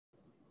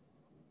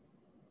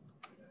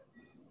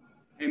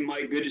Hey,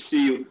 Mike, good to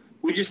see you.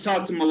 We just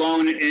talked to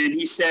Malone, and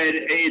he said,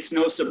 hey, it's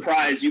no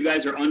surprise. You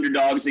guys are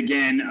underdogs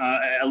again,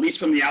 at least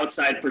from the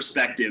outside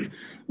perspective.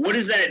 What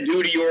does that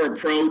do to your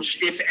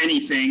approach, if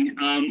anything,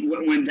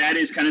 when that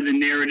is kind of the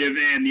narrative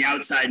and the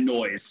outside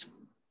noise?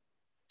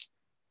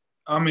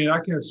 I mean, I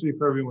can't speak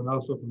for everyone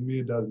else, but for me,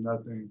 it does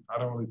nothing. I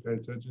don't really pay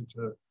attention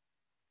to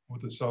what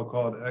the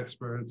so-called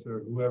experts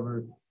or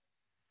whoever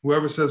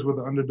says we're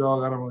the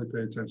underdog. I don't really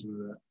pay attention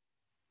to that.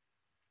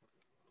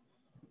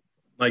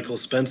 Michael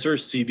Spencer,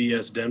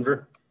 CBS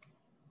Denver.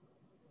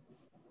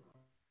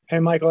 Hey,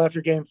 Michael,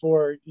 after game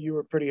 4, you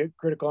were pretty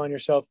critical on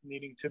yourself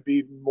needing to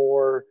be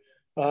more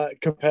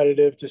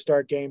competitive to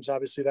start games.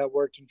 Obviously, that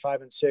worked in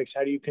 5 and 6.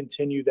 How do you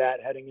continue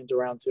that heading into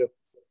round 2?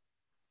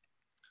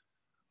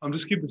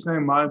 Just keep the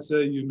same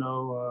mindset,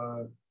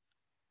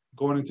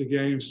 going into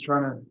games,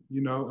 trying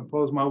to,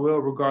 impose my will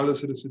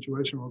regardless of the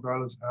situation,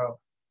 regardless of how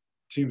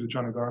teams are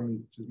trying to guard me,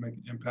 just make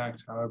an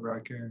impact however I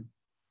can.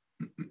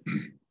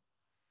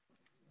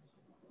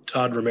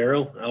 Todd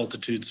Romero,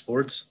 Altitude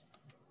Sports.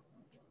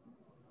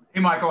 Hey,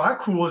 Michael, how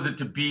cool is it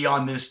to be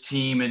on this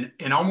team and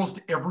in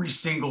almost every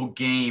single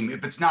game,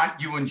 if it's not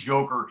you and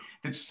Joker,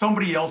 that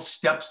somebody else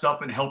steps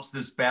up and helps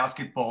this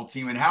basketball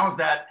team? And how has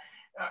that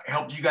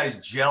helped you guys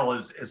gel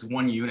as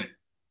one unit?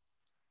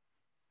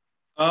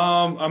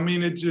 I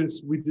mean,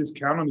 we just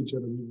count on each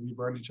other. We've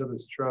earned each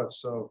other's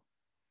trust. So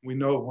we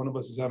know if one of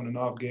us is having an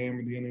off game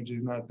and the energy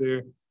is not there,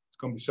 it's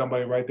going to be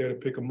somebody right there to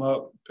pick them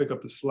up, pick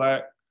up the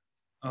slack.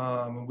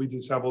 And we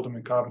just have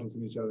ultimate confidence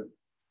in each other.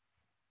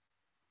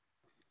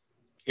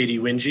 Katie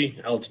Wingy,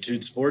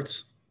 Altitude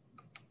Sports.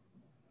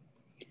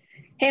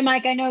 Hey,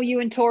 Mike, I know you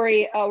and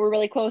Tori were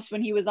really close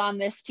when he was on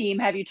this team.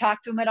 Have you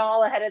talked to him at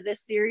all ahead of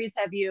this series?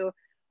 Have you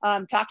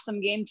talked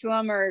some game to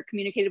him or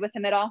communicated with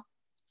him at all?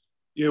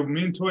 Yeah,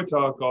 me and Tori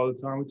talk all the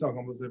time. We talk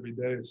almost every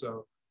day.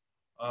 So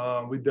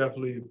we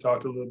definitely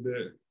talked a little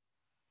bit.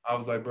 I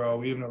was like, bro,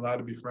 we even allowed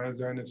to be friends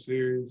during this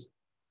series?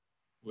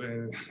 We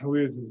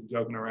were just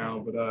joking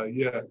around. But,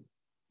 yeah,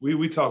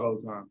 we talk all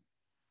the time.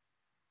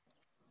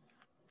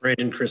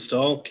 Brandon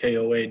Cristal,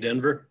 KOA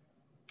Denver.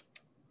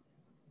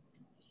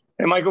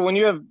 Hey, Michael, when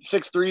you have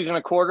 6 threes in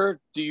a quarter,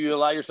 do you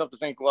allow yourself to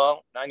think,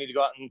 well, I need to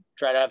go out and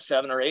try to have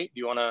 7 or 8? Do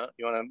you want to,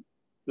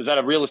 is that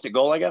a realistic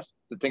goal, I guess,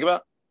 to think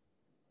about?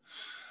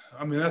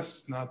 I mean,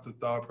 that's not the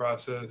thought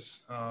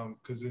process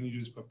because then you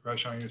just put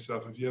pressure on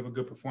yourself. If you have a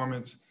good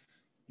performance,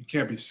 you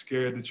can't be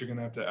scared that you're going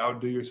to have to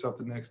outdo yourself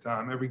the next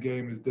time. Every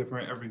game is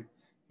different.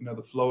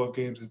 The flow of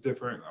games is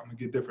different. I'm going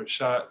to get different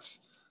shots.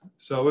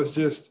 So it's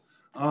just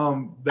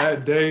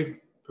that day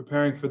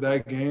preparing for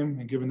that game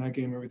and giving that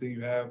game everything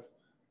you have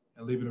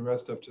and leaving the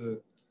rest up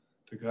to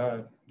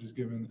God, just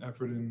giving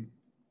effort and,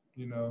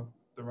 the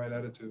right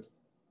attitude.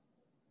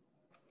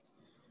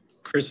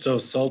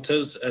 Christos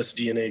Saltes,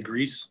 SDNA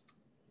Greece.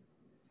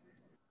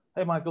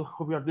 Hey, Michael,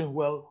 hope you are doing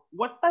well.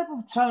 What type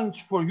of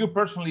challenge for you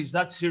personally is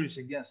that series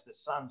against the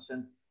Suns?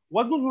 And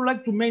what would you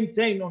like to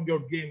maintain on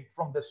your game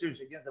from the series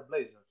against the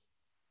Blazers?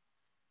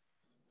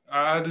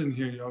 I didn't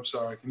hear you. I'm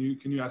sorry. Can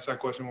you ask that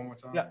question one more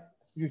time? Yeah.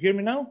 You hear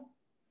me now?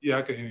 Yeah,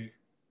 I can hear you.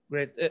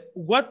 Great.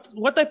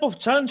 What type of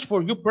challenge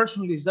for you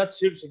personally is that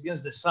series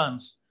against the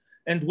Suns?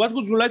 And what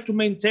would you like to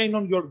maintain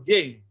on your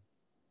game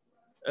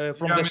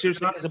from the series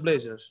against the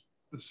Blazers?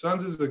 The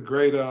Suns is a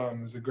great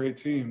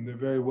team. They're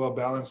very well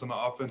balanced on the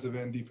offensive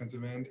and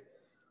defensive end.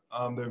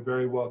 They're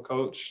very well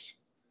coached.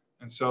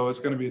 And so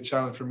it's going to be a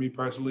challenge for me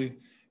personally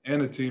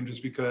and the team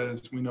just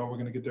because we know we're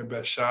going to get their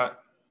best shot.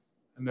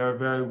 And they're a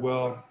very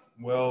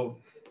well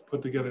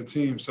put together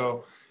team.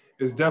 So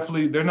it's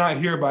definitely, they're not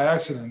here by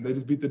accident. They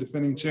just beat the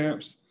defending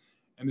champs.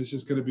 And it's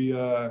just going to be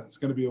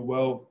a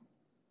well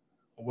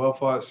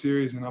fought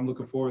series, and I'm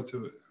looking forward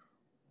to it.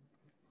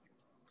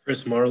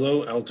 Chris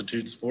Marlowe,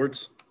 Altitude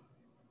Sports.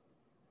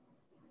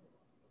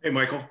 Hey,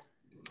 Michael.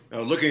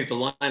 Looking at the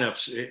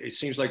lineups, it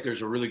seems like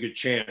there's a really good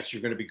chance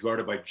you're going to be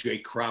guarded by Jay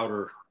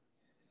Crowder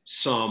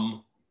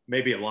some,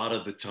 maybe a lot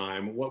of the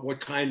time. What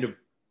kind of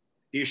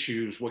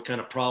issues, what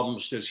kind of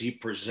problems does he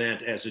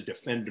present as a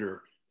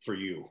defender for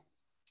you?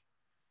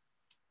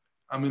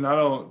 I mean, I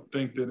don't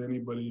think that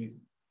anybody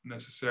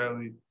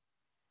necessarily,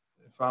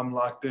 if I'm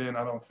locked in,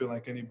 I don't feel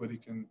like anybody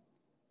can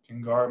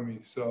guard me.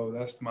 So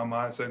that's my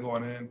mindset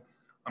going in.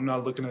 I'm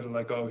not looking at it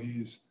like, oh,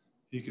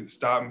 he can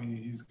stop me,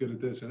 he's good at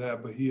this or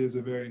that, but he is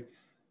a very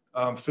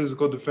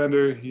physical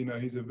defender.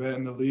 He's a vet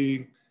in the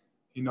league.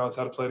 He knows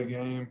how to play the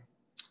game.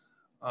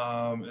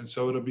 And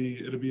so it'll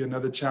be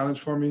another challenge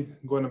for me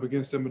going up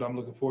against him, but I'm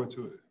looking forward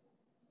to it.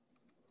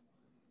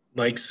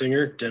 Mike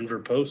Singer, Denver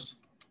Post.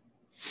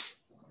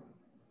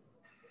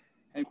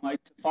 Hey,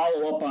 Mike, to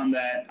follow up on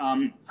that,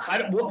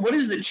 what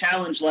is the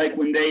challenge like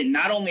when they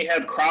not only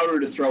have Crowder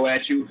to throw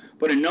at you,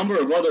 but a number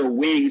of other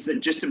wings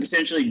that just to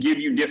potentially give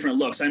you different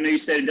looks? I know you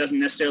said it doesn't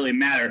necessarily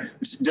matter.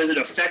 Does it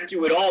affect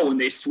you at all when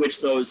they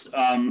switch those,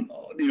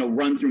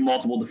 run through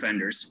multiple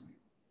defenders?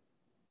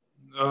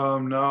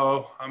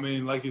 No. I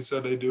mean, like you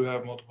said, they do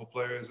have multiple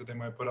players that they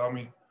might put on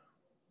me.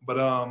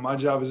 But my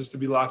job is just to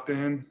be locked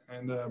in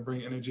and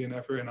bring energy and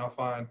effort, and I'll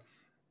find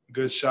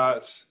good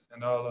shots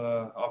and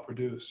I'll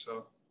produce.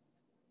 So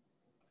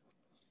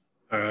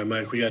All right,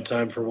 Mike, we got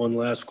time for one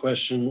last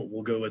question.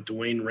 We'll go with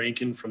Dwayne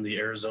Rankin from the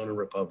Arizona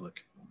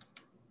Republic.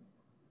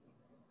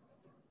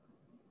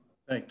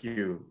 Thank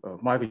you.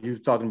 Michael, you were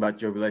talking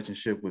about your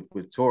relationship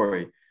with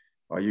Torrey.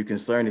 Are you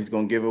concerned he's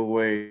going to give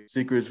away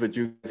secrets that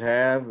you guys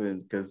have?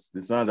 And because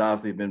the Suns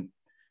obviously been,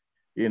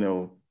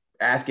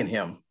 asking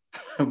him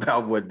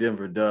about what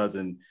Denver does,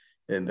 and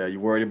are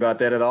you worried about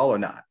that at all or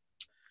not?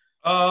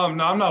 No,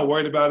 I'm not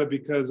worried about it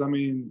because,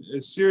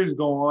 as series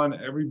go on,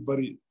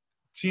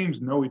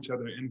 teams know each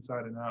other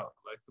inside and out.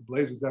 Like the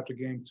Blazers after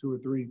game 2 or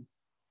 3,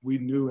 we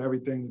knew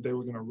everything that they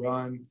were going to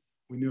run.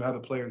 We knew how the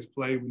players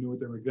played. We knew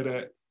what they were good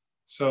at.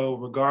 So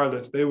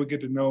regardless, they would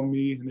get to know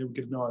me and they would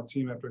get to know our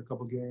team after a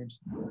couple games.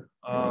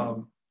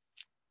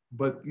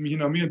 But, me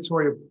and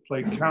Torrey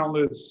played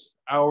countless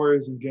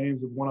hours and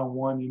games of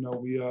one-on-one.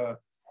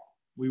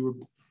 We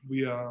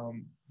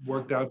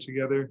worked out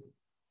together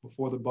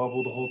before the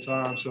bubble the whole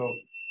time. So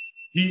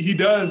he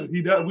does.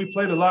 We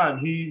played a lot,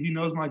 and he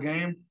knows my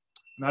game,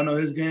 and I know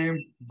his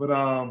game.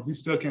 But he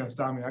still can't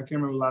stop me. I can't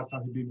remember the last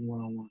time he beat me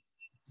one-on-one.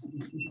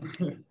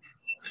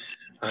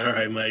 All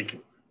right, Mike.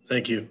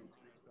 Thank you.